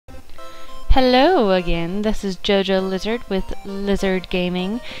Hello again, this is JoJo Lizard with Lizard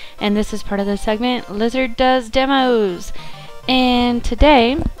Gaming, and this is part of the segment Lizard Does Demos. And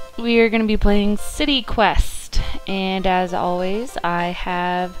today we are going to be playing City Quest, and as always I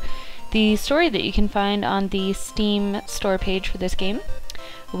have the story that you can find on the Steam store page for this game.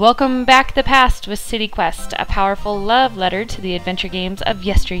 Welcome back the past with City Quest, a powerful love letter to the adventure games of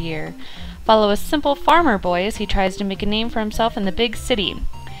yesteryear. Follow a simple farmer boy as he tries to make a name for himself in the big city.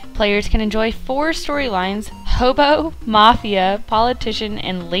 Players can enjoy 4 storylines: Hobo, Mafia, Politician,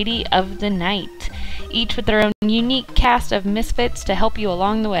 and Lady of the Night, each with their own unique cast of misfits to help you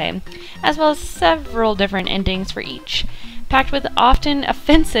along the way, as well as several different endings for each. Packed with often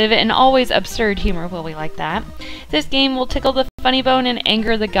offensive and always absurd humor, will we like that? This game will tickle the funny bone and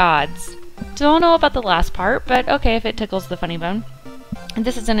anger the gods. Don't know about the last part, but okay if it tickles the funny bone.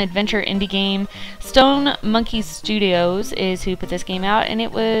 This is an adventure indie game. Stone Monkey Studios is who put this game out, and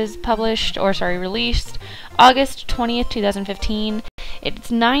it was released August 20th, 2015. It's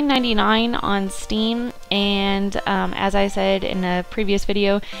 $9.99 on Steam, and as I said in a previous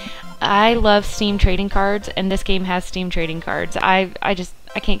video, I love Steam trading cards, and this game has Steam trading cards. I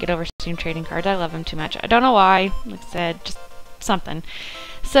can't get over Steam trading cards. I love them too much. I don't know why. Like I said, just something.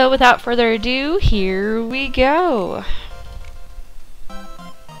 So without further ado, here we go.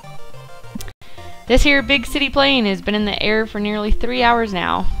 This here big city plane has been in the air for nearly 3 hours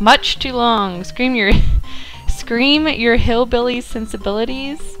now. Much too long. Scream your hillbilly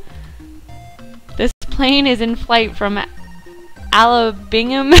sensibilities. This plane is in flight from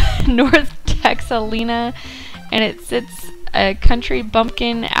Alabingham, North Texalina, and it sits a country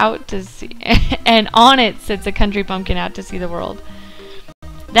bumpkin out to see, and on it sits a country bumpkin out to see the world.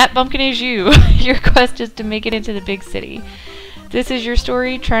 That bumpkin is you. Your quest is to make it into the big city. This is your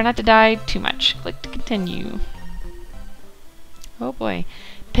story. Try not to die too much. Click to continue. Oh boy.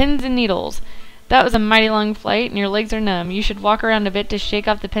 Pins and needles. That was a mighty long flight and your legs are numb. You should walk around a bit to shake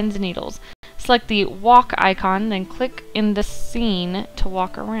off the pins and needles. Select the walk icon, then click in the scene to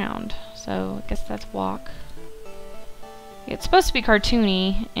walk around. So I guess that's walk. It's supposed to be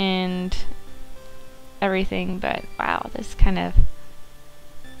cartoony and everything, but wow, this is kind of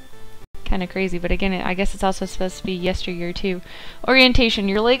crazy. But again, I guess it's also supposed to be yesteryear too. Orientation.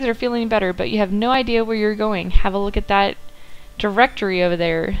 Your legs are feeling better, but you have no idea where you're going. Have a look at that directory over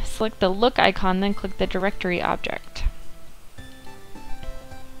there. Select the look icon, then click the directory object.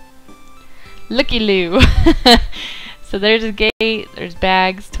 Looky-loo. So there's a gate, there's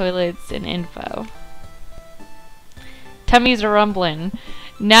bags, toilets, and info. Tummies are rumbling.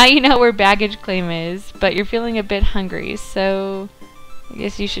 Now you know where baggage claim is, but you're feeling a bit hungry, so I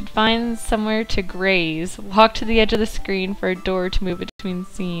guess you should find somewhere to graze. Walk to the edge of the screen for a door to move between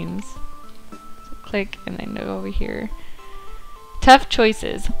scenes. So click and then go over here. Tough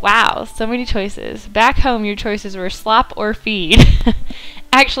choices. Wow, so many choices. Back home your choices were slop or feed.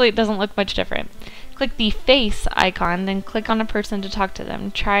 Actually, it doesn't look much different. Click the face icon, then click on a person to talk to them.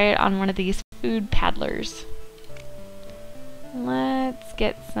 Try it on one of these food paddlers. Let's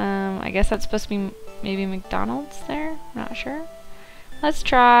get some, I guess that's supposed to be maybe McDonald's there? I'm not sure. Let's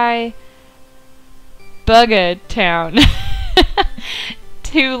try Burger Town.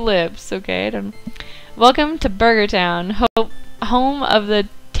 2 lips, okay. Welcome to Burger Town, home of the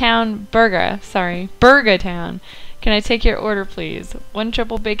town Burger Town. Can I take your order, please? 1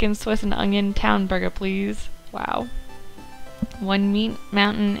 triple bacon, Swiss, and onion town burger, please. Wow. 1 meat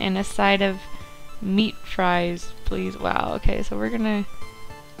mountain and a side of meat fries, please. Wow. Okay, so we're gonna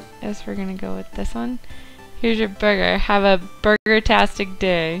go with this one. Here's your burger. Have a burger-tastic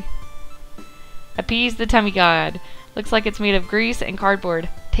day. Appease the tummy god. Looks like it's made of grease and cardboard.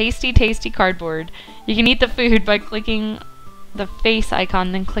 Tasty, tasty cardboard. You can eat the food by clicking the face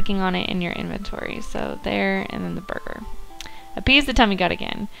icon, then clicking on it in your inventory. So there, and then the burger. Appease the tummy god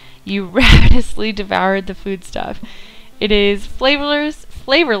again. You ravenously devoured the food stuff. It is flavorless,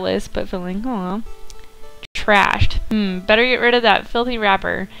 but filling. Aww. Trashed. Better get rid of that filthy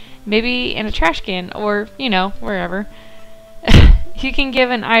wrapper. Maybe in a trash can, or, you know, wherever. You can give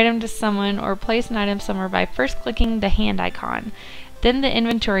an item to someone or place an item somewhere by first clicking the hand icon, then the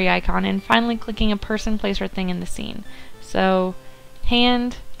inventory icon, and finally clicking a person, place, or thing in the scene. So,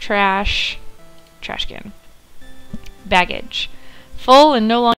 hand, trash, trash can. Baggage. Full and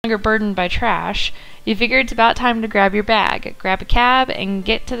no longer burdened by trash, you figure it's about time to grab your bag. Grab a cab and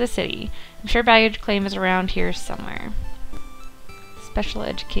get to the city. I'm sure baggage claim is around here somewhere. Special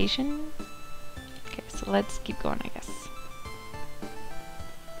education. Okay, so let's keep going, I guess.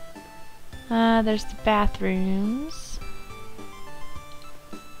 There's the bathrooms.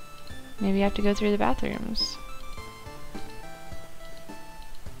 Maybe I have to go through the bathrooms.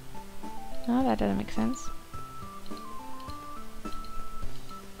 Oh, that doesn't make sense.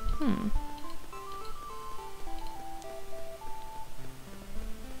 Hmm.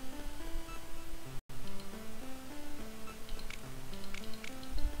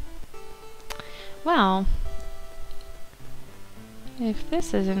 Well, if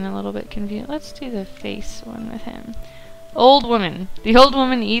this isn't a little bit confusing, let's do the face one with him. Old woman. The old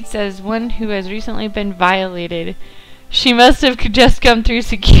woman eats as one who has recently been violated. She must have just come through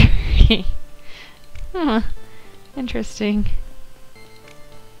security. Huh. Interesting.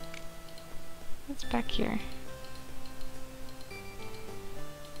 What's back here?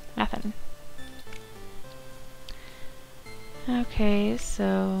 Nothing. Okay,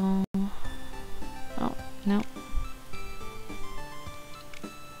 so... Oh, no.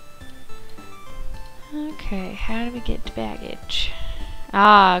 Okay, how do we get to baggage?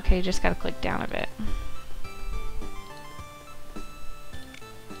 Ah, okay, just gotta click down a bit.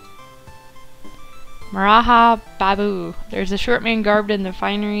 Maraha Babu. There's a short man garbed in the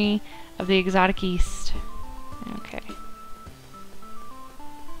finery of the exotic East. Okay.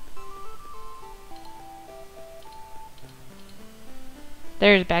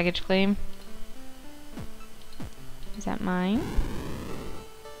 There's baggage claim. Is that mine?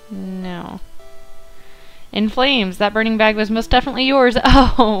 No. In flames. That burning bag was most definitely yours.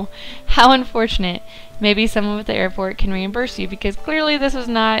 Oh, how unfortunate. Maybe someone at the airport can reimburse you because clearly this was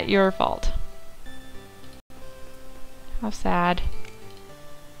not your fault. How sad.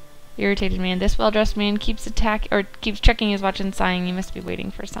 Irritated man. This well-dressed man keeps checking his watch and sighing. He must be waiting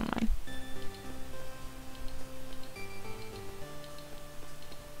for someone.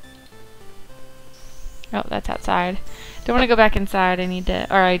 Oh, that's outside. Don't want to go back inside. I need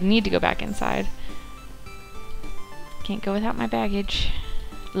to go back inside. Can't go without my baggage.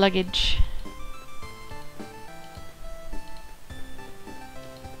 Luggage.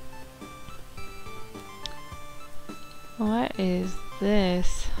 What is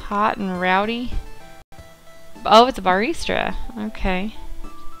this? Hot and rowdy? Oh, it's a barista. Okay.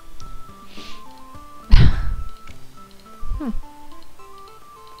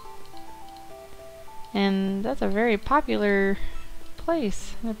 And that's a very popular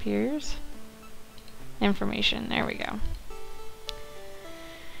place, it appears. Information. There we go.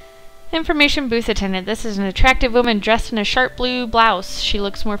 Information booth attendant. This is an attractive woman dressed in a sharp blue blouse. She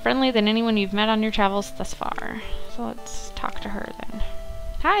looks more friendly than anyone you've met on your travels thus far. So let's talk to her then.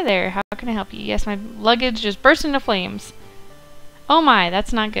 Hi there. How can I help you? Yes, my luggage just burst into flames. Oh my,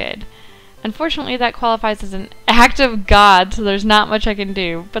 that's not good. Unfortunately, that qualifies as an act of God, so there's not much I can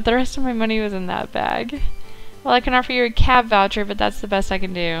do. But the rest of my money was in that bag. Well, I can offer you a cab voucher, but that's the best I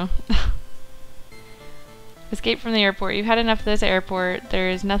can do. Escape from the airport. You've had enough of this airport. There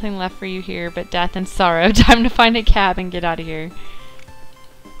is nothing left for you here but death and sorrow. Time to find a cab and get out of here.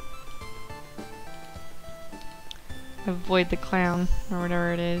 Avoid the clown, or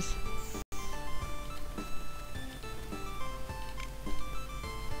whatever it is.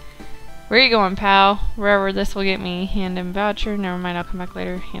 Where are you going, pal? Wherever this will get me. Hand him voucher. Never mind, I'll come back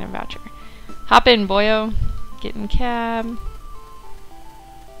later. Hand him voucher. Hop in, boyo. Get in cab.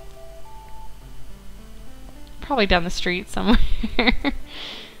 Probably down the street somewhere.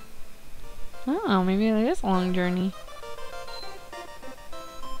 Oh, maybe it is a long journey.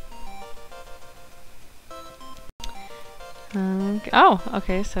 Oh,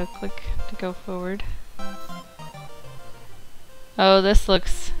 okay, so click to go forward. Oh, this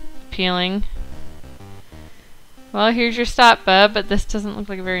looks appealing. Well, here's your stop, bub, but this doesn't look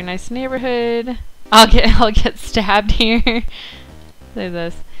like a very nice neighborhood. I'll get stabbed here. Say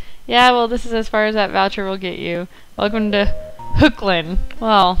this. Yeah, well, this is as far as that voucher will get you. Welcome to Hooklin.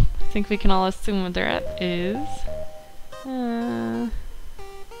 Well, I think we can all assume what that is.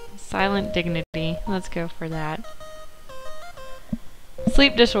 Silent dignity. Let's go for that.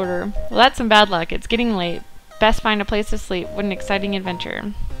 Sleep disorder. Well, that's some bad luck. It's getting late. Best find a place to sleep. What an exciting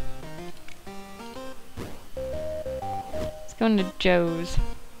adventure. Let's go into Joe's.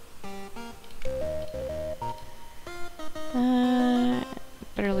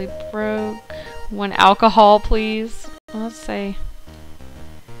 Bitterly broke. 1 alcohol, please. Let's say.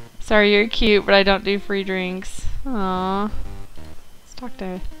 Sorry, you're cute, but I don't do free drinks. Aww. Let's talk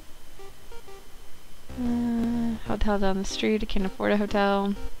to. Hotel down the street. I can't afford a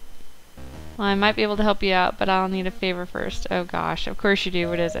hotel. Well, I might be able to help you out, but I'll need a favor first. Oh gosh, of course you do.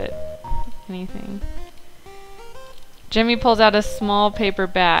 What is it? Anything. Jimmy pulls out a small paper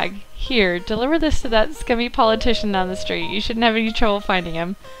bag. Here, deliver this to that scummy politician down the street. You shouldn't have any trouble finding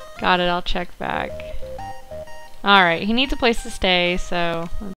him. Got it, I'll check back. Alright, he needs a place to stay, so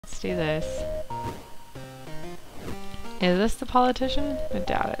let's do this. Is this the politician? I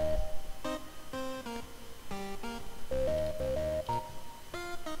doubt it.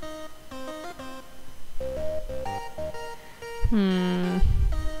 I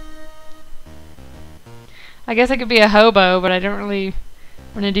guess I could be a hobo, but I don't really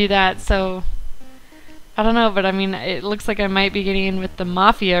want to do that, so I don't know, but I mean, it looks like I might be getting in with the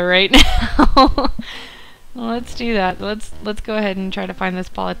mafia right now. Well, let's do that. Let's go ahead and try to find this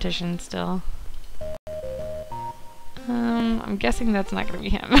politician still. I'm guessing that's not going to be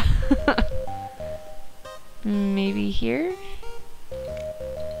him. Maybe here?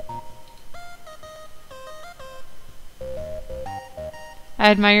 I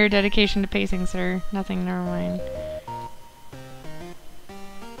admire your dedication to pacing, sir. Nothing, never mind.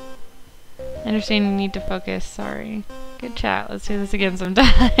 I understand you need to focus, sorry. Good chat, let's do this again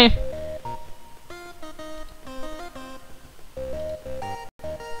sometime.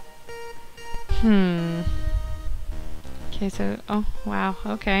 Okay, so, oh, wow,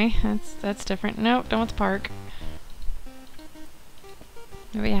 okay, that's different. Nope, don't want the park.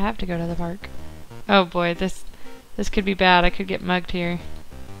 Maybe I have to go to the park. Oh boy, this could be bad. I could get mugged here.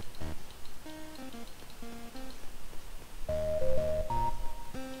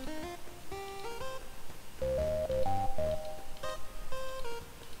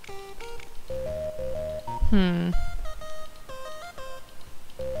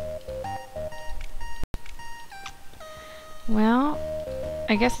 Well,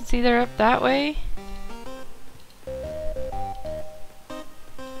 I guess it's either up that way.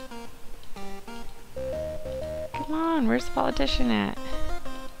 Come on, where's the politician at?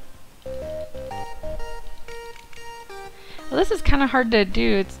 Well, this is kind of hard to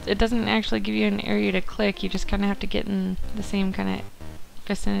do. It doesn't actually give you an area to click. You just kind of have to get in the same kind of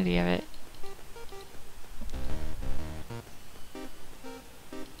vicinity of it.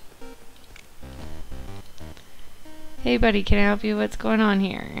 Hey buddy, can I help you? What's going on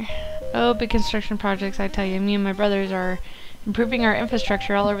here? Oh, big construction projects, I tell you. Me and my brothers are improving our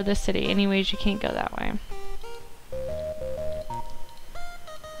infrastructure all over the city. Anyways, you can't go that way.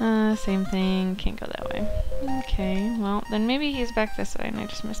 Same thing. Can't go that way. Okay, well, then maybe he's back this way and I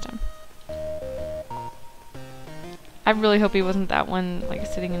just missed him. I really hope he wasn't that one, like,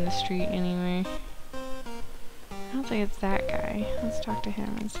 sitting in the street anyway. I don't think it's that guy. Let's talk to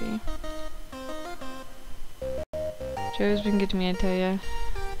him and see. Joe's been good to me, I tell ya.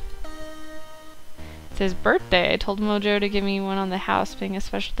 It's his birthday. I told Mojo to give me one on the house, being a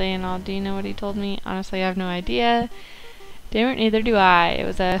special day and all. Do you know what he told me? Honestly, I have no idea. Damn it, neither do I. It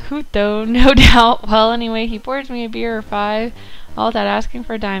was a hoot though, no doubt. Well, anyway, he pours me a beer or 5, all without asking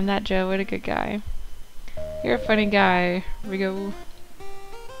for a dime. That Joe, what a good guy. You're a funny guy, Rigo.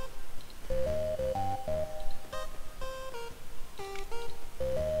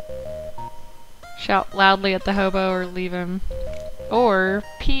 Shout loudly at the hobo or leave him. Or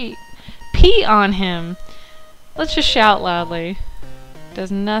pee on him. Let's just shout loudly.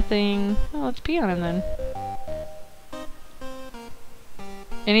 Does nothing. Oh, let's pee on him then.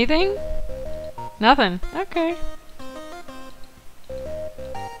 Anything? Nothing. Okay.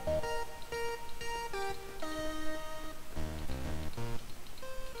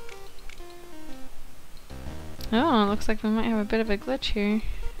 Oh, it looks like we might have a bit of a glitch here.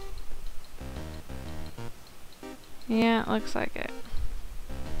 Yeah, it looks like it.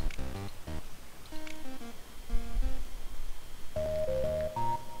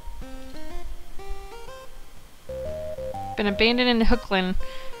 Been abandoned in Hookland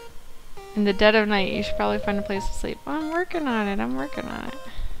in the dead of night. You should probably find a place to sleep. Oh, I'm working on it. I'm working on it.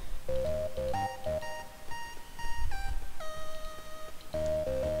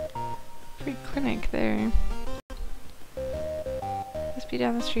 Free clinic there. Must be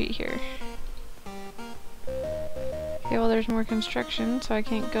down the street here. Okay, well there's more construction, so I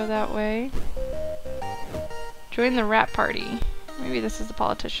can't go that way. Join the rat party. Maybe this is the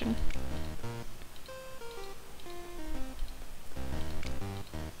politician.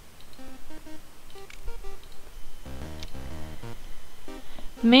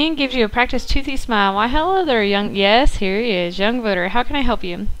 The man gives you a practice toothy smile. Why, hello there, young... Yes, here he is. Young voter. How can I help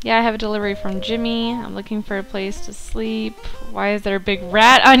you? Yeah, I have a delivery from Jimmy. I'm looking for a place to sleep. Why is there a big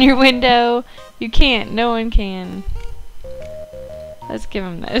rat on your window? You can't. No one can. Let's give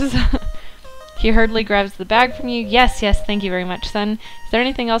him this. He hurriedly grabs the bag from you. Yes, yes, thank you very much, son. Is there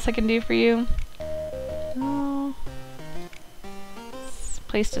anything else I can do for you? Oh.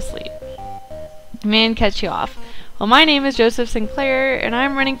 Place to sleep. The man cuts you off. Well, my name is Joseph Sinclair, and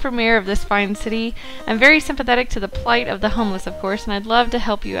I'm running for mayor of this fine city. I'm very sympathetic to the plight of the homeless, of course, and I'd love to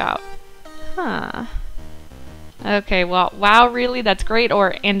help you out. Huh. Okay, well, wow, really? That's great.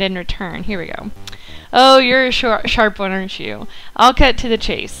 Or, and in return. Here we go. Oh, you're a sharp one, aren't you? I'll cut to the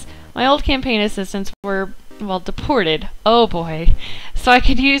chase. My old campaign assistants were well, deported. Oh boy. So I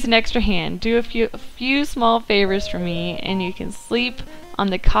could use an extra hand. Do a few small favors for me, and you can sleep on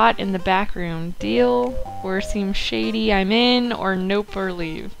the cot in the back room. Deal? Or seems shady I'm in, or nope or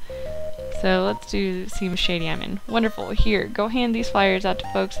leave. So let's do seems shady I'm in. Wonderful. Here, go hand these flyers out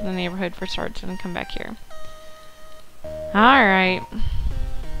to folks in the neighborhood for starts and come back here. Alright.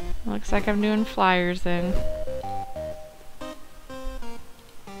 Looks like I'm doing flyers then.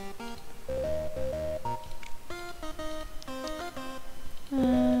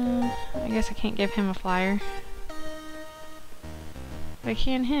 I guess I can't give him a flyer. But I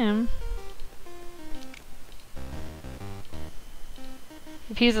can him.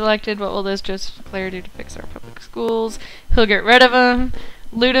 If he's elected, what will this Joseph Clare do to fix our public schools? He'll get rid of them,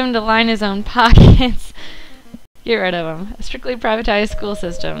 loot him to line his own pockets. Get rid of him. A strictly privatized school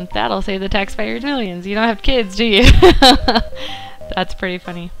system. That'll save the taxpayers millions. You don't have kids, do you? That's pretty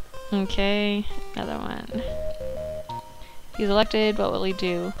funny. Okay, another one. If he's elected, what will he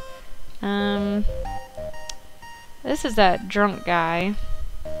do? This is that drunk guy.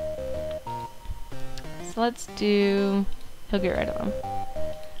 So let's do... He'll get rid of him.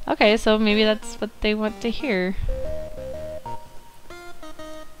 Okay, so maybe that's what they want to hear.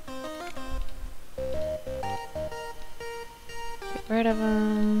 Get rid of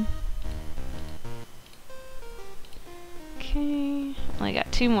him. Okay, only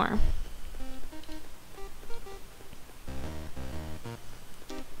got 2 more.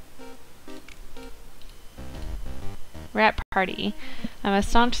 Rat party. I'm a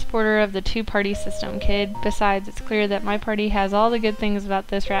staunch supporter of the 2-party system, kid. Besides, it's clear that my party has all the good things about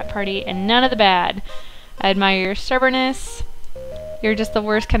this rat party and none of the bad. I admire your stubbornness. You're just the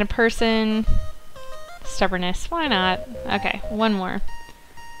worst kind of person. Stubbornness. Why not? Okay, 1 more.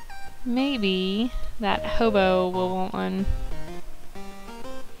 Maybe that hobo will want one.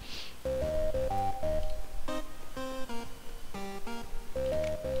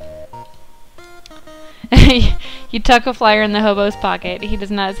 You tuck a flyer in the hobo's pocket. He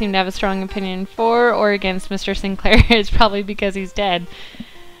does not seem to have a strong opinion for or against Mr. Sinclair. It's probably because he's dead.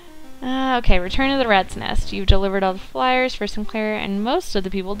 Okay, return to the rat's nest. You've delivered all the flyers for Sinclair, and most of the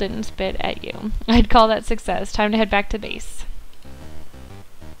people didn't spit at you. I'd call that success. Time to head back to base.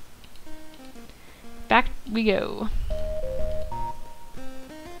 Back we go.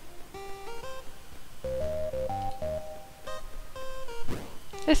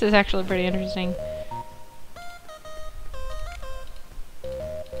 This is actually pretty interesting.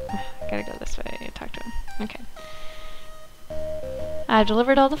 Gotta go this way, talk to him. Okay. I've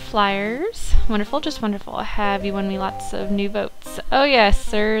delivered all the flyers. Wonderful, just wonderful. Have you won me lots of new votes? Oh yes,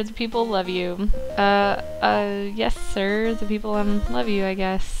 sir, the people love you. Yes, sir, the people love you, I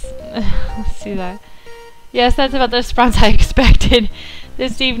guess. Let's see that. Yes, that's about the response I expected.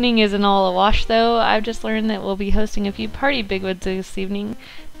 This evening isn't all a wash, though. I've just learned that we'll be hosting a few party bigwigs this evening.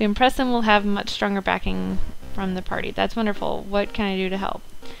 If we impress them, we'll have much stronger backing from the party. That's wonderful. What can I do to help?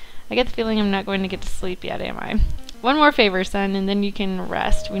 I get the feeling I'm not going to get to sleep yet, am I? 1 more favor, son, and then you can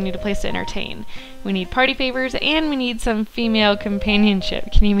rest. We need a place to entertain. We need party favors, and we need some female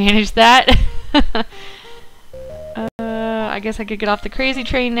companionship. Can you manage that? I guess I could get off the crazy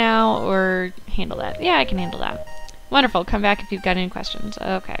train now, or handle that. Yeah, I can handle that. Wonderful. Come back if you've got any questions.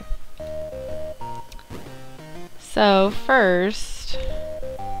 Okay. So, first...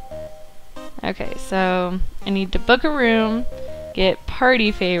 Okay, so I need to book a room, get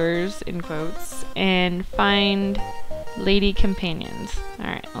party favors, in quotes, and find lady companions.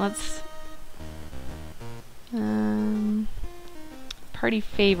 Alright, let's... party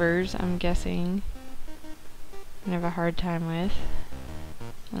favors, I'm guessing. I have a hard time with.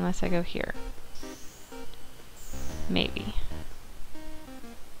 Unless I go here. Maybe.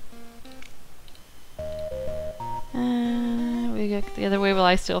 We go the other way. Will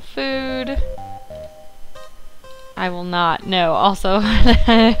I steal food? I will not. No, also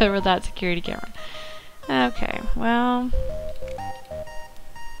with that security camera. Okay, well...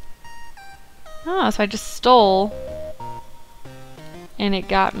 Oh, so I just stole and it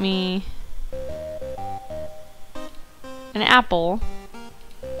got me an apple.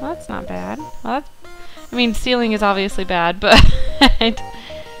 Well, that's not bad. Well, that's, I mean, stealing is obviously bad, but at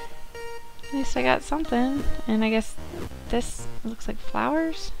least I got something. And I guess this looks like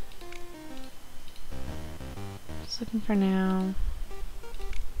flowers. Just looking for now.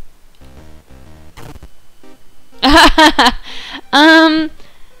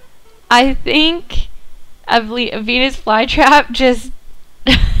 I think a Venus flytrap just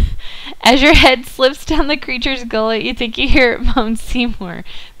as your head slips down the creature's gullet, you think you hear it moan Seymour.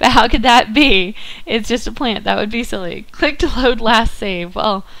 But how could that be? It's just a plant. That would be silly. Click to load last save.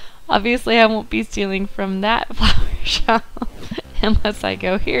 Well, Obviously, I won't be stealing from that flower shop unless I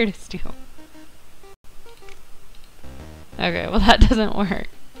go here to steal. Okay, well that doesn't work.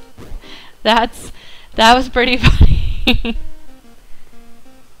 That was pretty funny.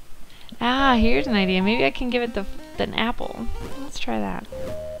 Ah, here's an idea. Maybe I can give it an apple. Let's try that.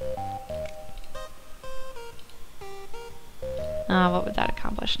 What would that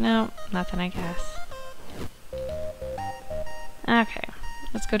accomplish? No, nothing, I guess. Okay,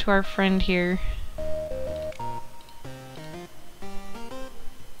 let's go to our friend here.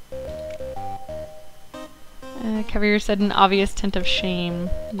 Cover your sudden obvious tint of shame.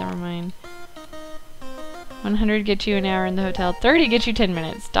 Never mind. 100 get you an hour in the hotel. 30 get you 10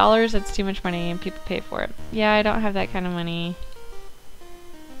 minutes. Dollars, that's too much money and people pay for it. Yeah, I don't have that kind of money.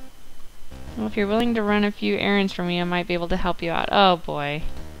 Well, if you're willing to run a few errands for me, I might be able to help you out. Oh boy.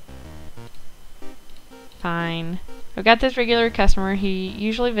 Fine. I've got this regular customer. He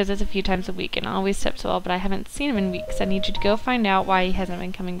usually visits a few times a week and always tips well, but I haven't seen him in weeks. I need you to go find out why he hasn't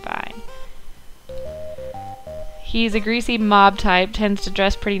been coming by. He's a greasy mob type, tends to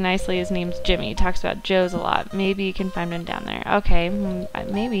dress pretty nicely. His name's Jimmy. Talks about Joe's a lot. Maybe you can find him down there. Okay,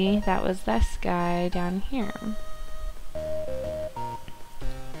 maybe that was this guy down here.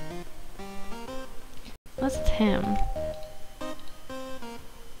 Unless it's him.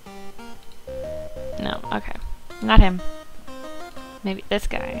 No, okay. Not him. Maybe this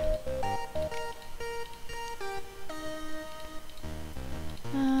guy.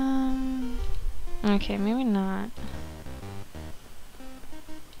 Okay, maybe not.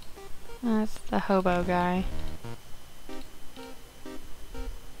 That's the hobo guy.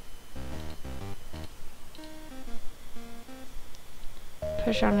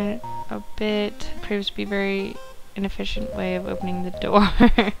 Push on it a bit. Proves to be a very inefficient way of opening the door.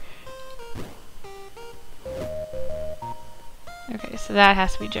 Okay, so that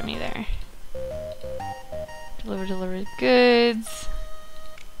has to be Jimmy there. Deliver goods.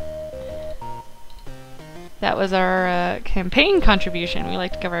 That was our campaign contribution. We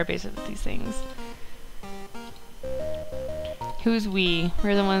like to cover our bases with these things. Who's we?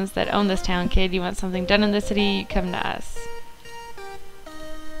 We're the ones that own this town, kid. You want something done in the city, you come to us.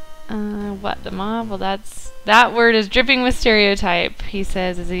 What, the mob? Well, that word is dripping with stereotype, he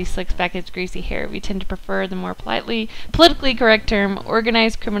says as he slicks back his greasy hair. We tend to prefer the more politically correct term,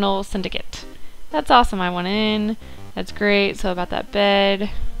 organized criminal syndicate. That's awesome, I want in. That's great. So about that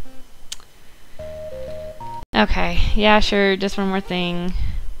bed. Okay, yeah, sure, just one more thing.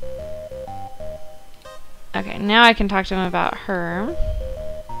 Okay, now I can talk to him about her.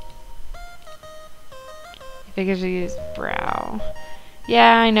 Figures his brow.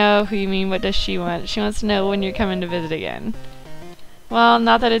 Yeah, I know who you mean. What does she want? She wants to know when you're coming to visit again. Well,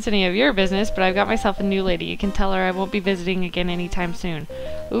 not that it's any of your business, but I've got myself a new lady. You can tell her I won't be visiting again anytime soon.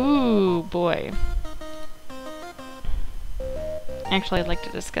 Ooh, boy. Actually, I'd like to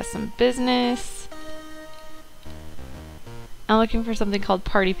discuss some business. I'm looking for something called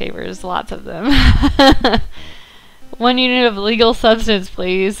party favors. Lots of them. 1 unit of legal substance,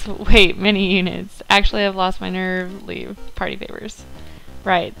 please. Wait, many units. Actually, I've lost my nerve. Leave. Party favors.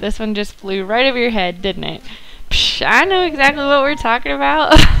 Right, this one just flew right over your head, didn't it? Psh, I know exactly what we're talking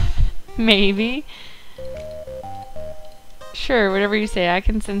about. Maybe. Sure, whatever you say. I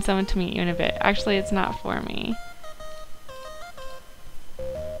can send someone to meet you in a bit. Actually, it's not for me.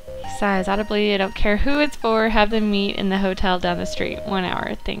 He sighs audibly. I don't care who it's for. Have them meet in the hotel down the street. 1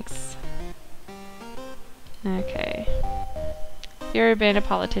 hour. Thanks. Okay. You're a band of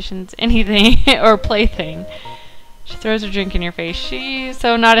politicians. Anything or plaything. She throws her drink in your face. She's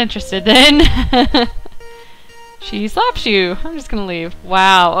so not interested then. She slaps you. I'm just gonna leave.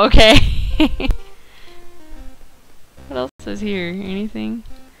 Wow, okay. What else is here? Anything?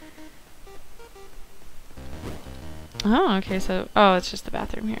 Oh, okay, so... Oh, it's just the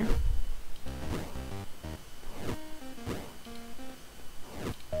bathroom here.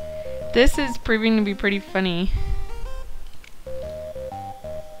 This is proving to be pretty funny.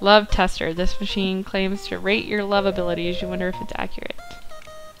 Love tester. This machine claims to rate your love abilities. You wonder if it's accurate.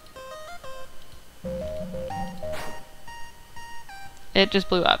 It just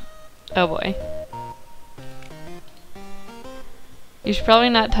blew up. Oh boy. You should probably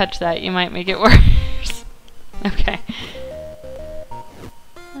not touch that. You might make it worse. Okay.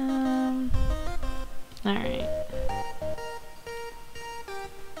 Alright.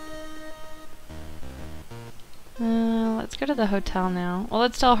 Let's go to the hotel now. Well,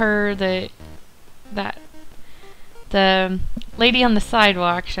 let's tell her that the lady on the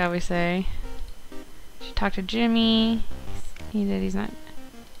sidewalk, shall we say, she talked to Jimmy. He said he's not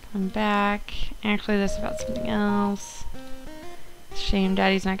coming back. Actually, this is about something else. Shame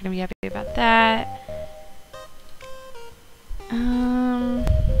Daddy's not gonna be happy about that.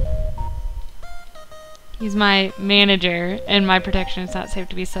 He's my manager, and my protection is not safe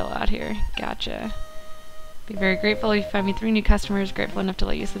to be so loud here. Gotcha. Be very grateful if you find me 3 new customers. Grateful enough to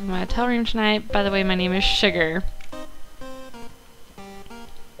let you sleep in my hotel room tonight. By the way, my name is Sugar.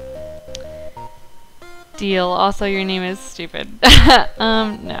 Deal. Also, your name is stupid.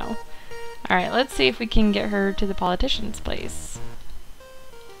 No. Alright, let's see if we can get her to the politician's place.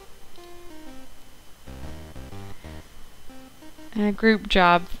 A group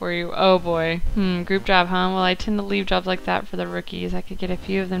job for you. Oh boy. Group job, huh? Well, I tend to leave jobs like that for the rookies. I could get a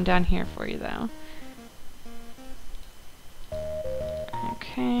few of them down here for you, though.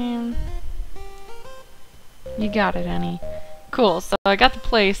 Okay. You got it, honey. Cool, so I got the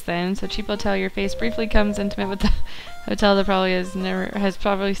place then. So cheap hotel, your face briefly comes intimate with the hotel that probably has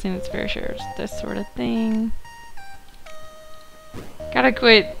probably seen its fair share of this sort of thing. Gotta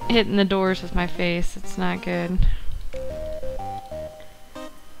quit hitting the doors with my face. It's not good.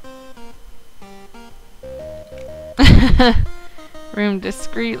 Room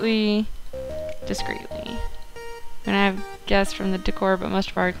discreetly. I'm gonna have guests from the decor, but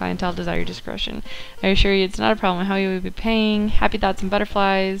most of our clientele desire your discretion. I assure you it's not a problem how you will be paying. Happy thoughts and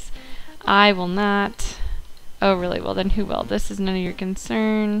butterflies. I will not. Oh, really? Well, then who will? This is none of your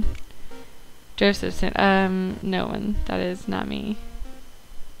concern. Joseph, no one. That is not me.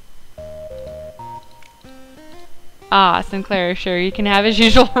 Ah, Sinclair, sure, you can have his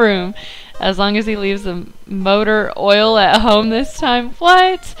usual room. As long as he leaves the motor oil at home this time.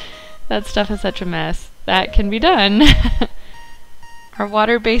 What? That stuff is such a mess. That can be done. Are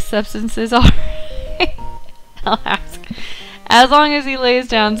water-based substances alright? I'll ask. As long as he lays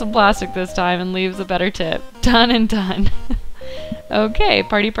down some plastic this time and leaves a better tip. Done and done. Okay,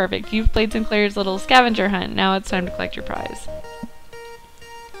 party perfect. You've played Sinclair's little scavenger hunt. Now it's time to collect your prize.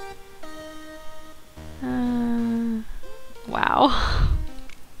 Wow.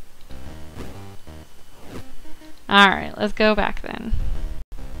 Alright, let's go back then.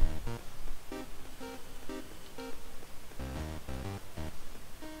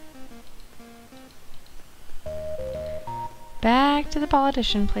 Back to the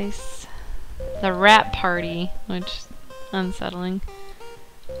politician place. The rat party, which is unsettling.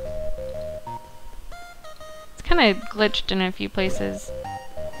 It's kind of glitched in a few places.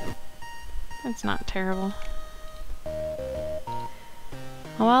 That's not terrible.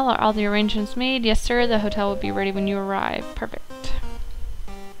 Well, are all the arrangements made? Yes, sir. The hotel will be ready when you arrive. Perfect.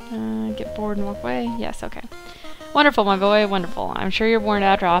 Get bored and walk away? Yes, okay. Wonderful, my boy. Wonderful. I'm sure you're worn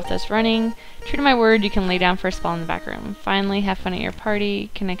out off this running. True to my word, you can lay down for a spell in the back room. Finally, have fun at your party.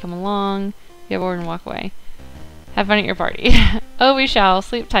 Can I come along? Get bored and walk away. Have fun at your party. Oh, we shall.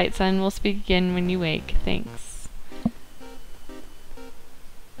 Sleep tight, son. We'll speak again when you wake. Thanks.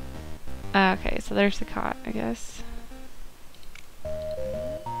 Okay, so there's the cot, I guess.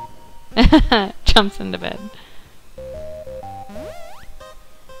 Jumps into bed.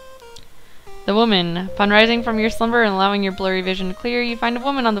 The woman. Upon rising from your slumber and allowing your blurry vision to clear, you find a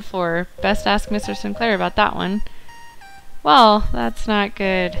woman on the floor. Best ask Mr. Sinclair about that one. Well, that's not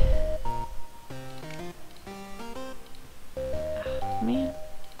good. Oh, man.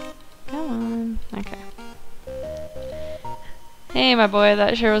 Come on. Okay. Hey, my boy,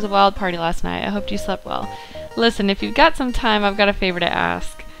 that sure was a wild party last night. I hoped you slept well. Listen, if you've got some time, I've got a favor to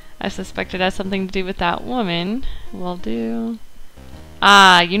ask. I suspect it has something to do with that woman. Will do.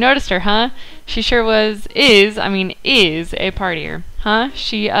 Ah, you noticed her, huh? She sure is a partier. Huh?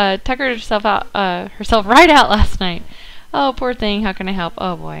 She, tuckered herself right out last night. Oh, poor thing, how can I help?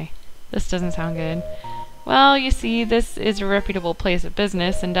 Oh boy. This doesn't sound good. Well, you see, this is a reputable place of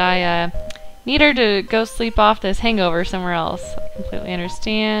business, and I, need her to go sleep off this hangover somewhere else. I completely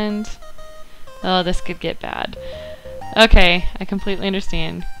understand. Oh, this could get bad. Okay, I completely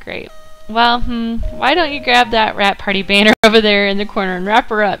understand. Great. Well, why don't you grab that rat party banner over there in the corner and wrap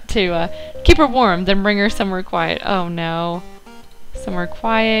her up to keep her warm, then bring her somewhere quiet. Oh no. Somewhere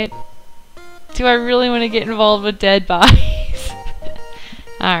quiet. Do I really want to get involved with dead bodies?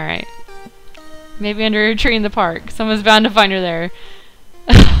 Alright. Maybe under a tree in the park. Someone's bound to find her there.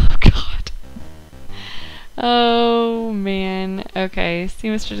 Oh god. Oh man. Okay. See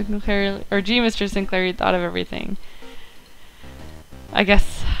Mr. Sinclair, or gee Mr. Sinclair, you thought of everything. I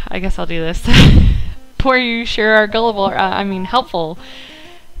guess I'll do this. Poor you sure are gullible, helpful.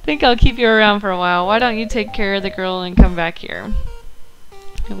 Think I'll keep you around for a while. Why don't you take care of the girl and come back here?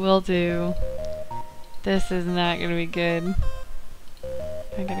 Will do. This is not gonna be good.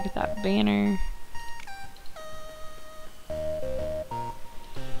 I gotta get that banner.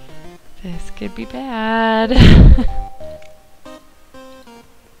 This could be bad.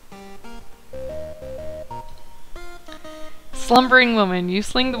 Slumbering woman. You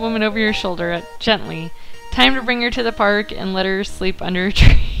sling the woman over your shoulder gently. Time to bring her to the park and let her sleep under a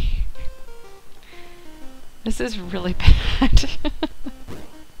tree. This is really bad.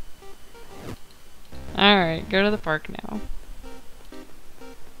 Alright, go to the park now.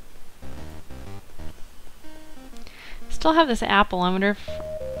 Still have this apple. I wonder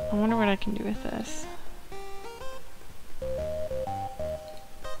what I can do with this.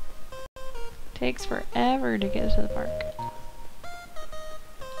 Takes forever to get to the park.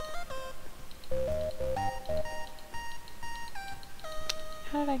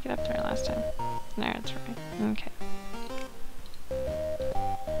 How did I get up there last time? No, that's right. Okay.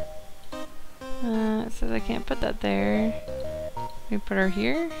 It says I can't put that there. We put her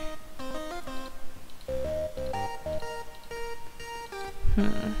here?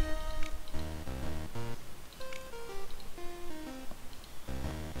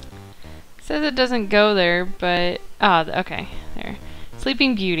 Says it doesn't go there, but... Oh, okay. There.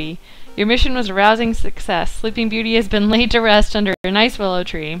 Sleeping Beauty. Your mission was a rousing success. Sleeping Beauty has been laid to rest under a nice willow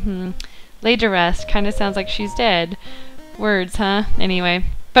tree. Laid to rest. Kinda sounds like she's dead. Words, huh? Anyway.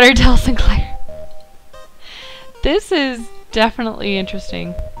 Better tell Sinclair. This is definitely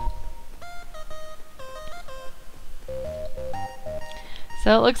interesting.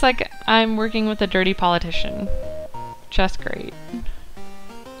 So it looks like I'm working with a dirty politician. Just great.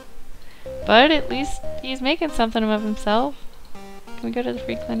 But at least he's making something of himself. Can we go to the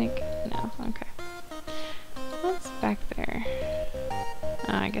free clinic? No, okay. What's back there?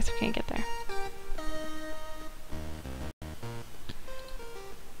 Oh, I guess we can't get there.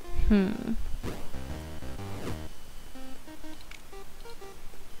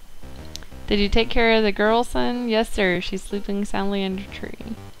 Did you take care of the girl, son? Yes, sir. She's sleeping soundly under a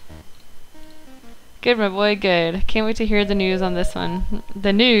tree. Good, my boy, good. Can't wait to hear the news on this one.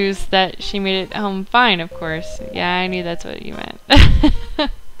 The news that she made it home fine, of course. Yeah, I knew that's what you meant.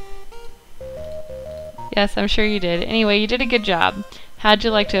 Yes, I'm sure you did. Anyway, you did a good job. How'd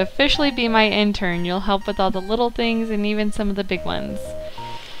you like to officially be my intern? You'll help with all the little things and even some of the big ones.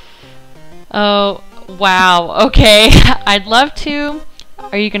 Oh, wow. Okay. I'd love to.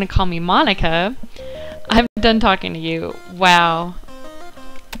 Are you going to call me Monica? I'm done talking to you. Wow.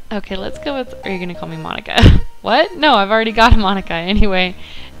 Okay, let's go with, are you going to call me Monica? What? No, I've already got a Monica. Anyway,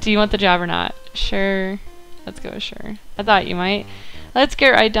 do you want the job or not? Sure. Let's go with sure. I thought you might. Let's get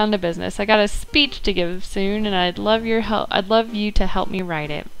right down to business. I got a speech to give soon, and I'd love your help. I'd love you to help me write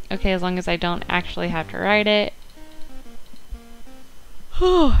it. Okay, as long as I don't actually have to write it.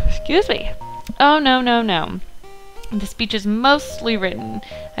 Excuse me. Oh, no, no, no. The speech is mostly written.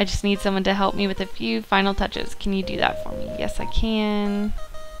 I just need someone to help me with a few final touches. Can you do that for me? Yes, I can.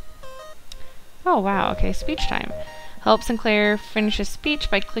 Oh, wow. Okay, speech time. Help Sinclair finish his speech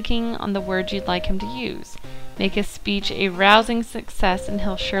by clicking on the words you'd like him to use. Make his speech a rousing success and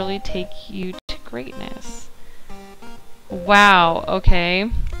he'll surely take you to greatness. Wow, okay.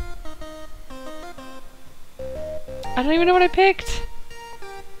 I don't even know what I picked.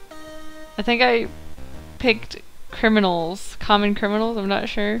 I think I picked criminals. Common criminals, I'm not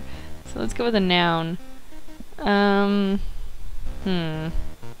sure. So let's go with a noun.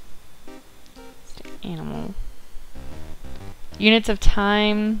 Animal. Units of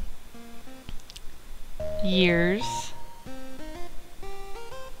time. Years.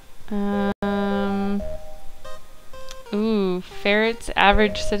 Ooh, ferrets,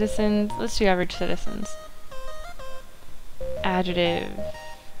 average citizens. Let's do average citizens. Adjective.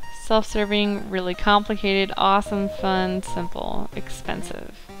 Self-serving, really complicated, awesome, fun, simple,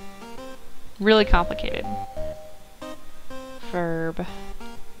 expensive. Really complicated. Verb.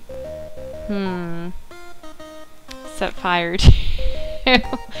 Set fire to.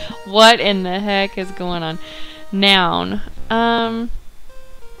 What in the heck is going on? Noun. I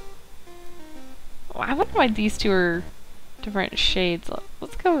wonder why these two are different shades.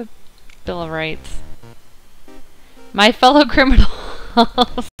 Let's go with Bill of Rights. My fellow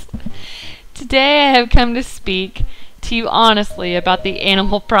criminals. Today I have come to speak to you honestly about the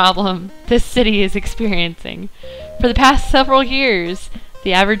animal problem this city is experiencing. For the past several years,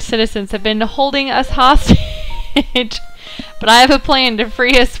 the average citizens have been holding us hostage, but I have a plan to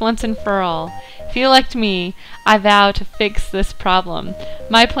free us once and for all. If you elect me, I vow to fix this problem.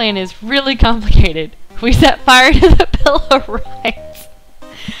 My plan is really complicated. We set fire to the Bill of Rights.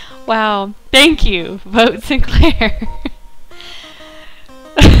 Wow. Thank you. Vote Sinclair.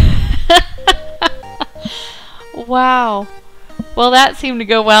 Wow. Well, that seemed to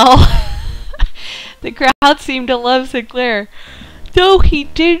go well. The crowd seemed to love Sinclair. Though he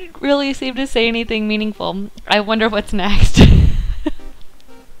didn't really seem to say anything meaningful. I wonder what's next.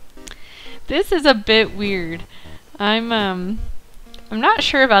 This is a bit weird. I'm I'm not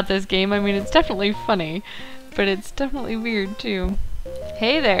sure about this game. I mean, it's definitely funny, but it's definitely weird too.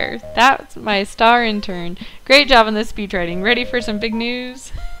 Hey there, that's my star intern. Great job on this speedwriting. Ready for some big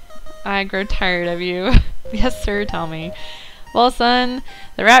news? I grow tired of you. Yes, sir, tell me. Well, son,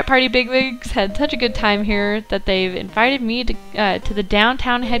 the Rat Party bigwigs had such a good time here that they've invited me to the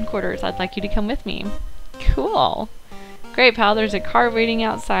downtown headquarters. I'd like you to come with me. Cool. Great, pal. There's a car waiting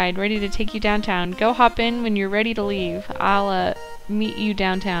outside, ready to take you downtown. Go hop in when you're ready to leave. I'll meet you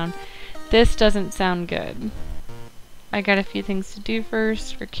downtown. This doesn't sound good. I got a few things to do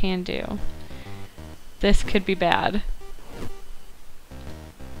first, or can do. This could be bad.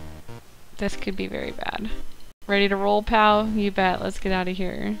 This could be very bad. Ready to roll, pal? You bet. Let's get out of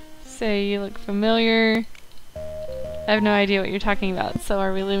here. Say, you look familiar. I have no idea what you're talking about, so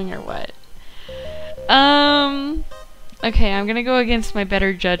are we leaving or what? Okay, I'm gonna go against my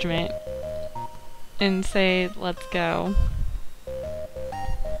better judgment and say, let's go.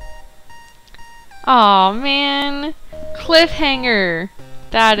 Aw, man. Cliffhanger.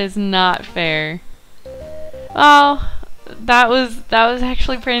 That is not fair. Well, that was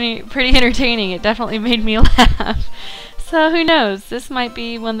actually pretty entertaining. It definitely made me laugh. So who knows? This might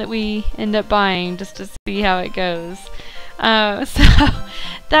be one that we end up buying just to see how it goes. So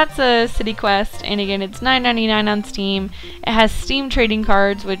that's a city quest, and again, it's $9.99 on Steam. It has Steam trading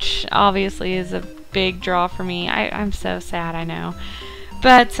cards, which obviously is a big draw for me. I'm so sad, I know.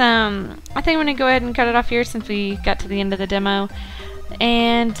 But I think I'm gonna go ahead and cut it off here since we got to the end of the demo.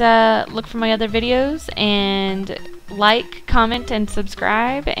 And look for my other videos, and like, comment, and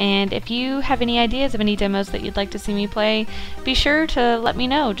subscribe. And if you have any ideas of any demos that you'd like to see me play, be sure to let me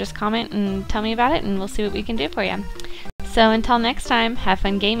know. Just comment and tell me about it, and we'll see what we can do for you. So until next time, have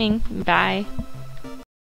fun gaming. Bye.